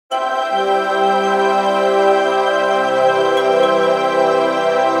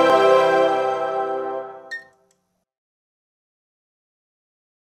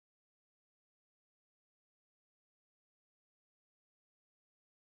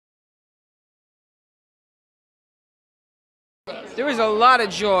There was a lot of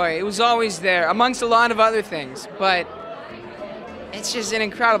joy. It was always there, amongst a lot of other things. But it's just an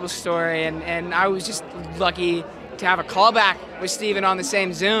incredible story, and I was just lucky to have a callback with Steven on the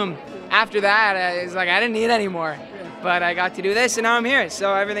same Zoom. After that, it's like I didn't need any more. But I got to do this, and now I'm here,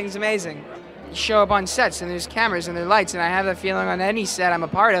 so everything's amazing. You show up on sets, and there's cameras and there's lights, and I have that feeling on any set I'm a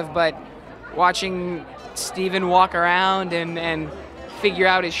part of, but watching Steven walk around and figure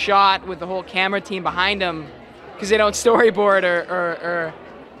out his shot with the whole camera team behind him, because they don't storyboard or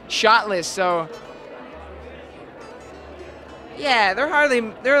shot list, so yeah, there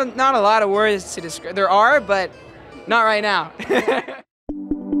are not a lot of words to describe. There are, but not right now.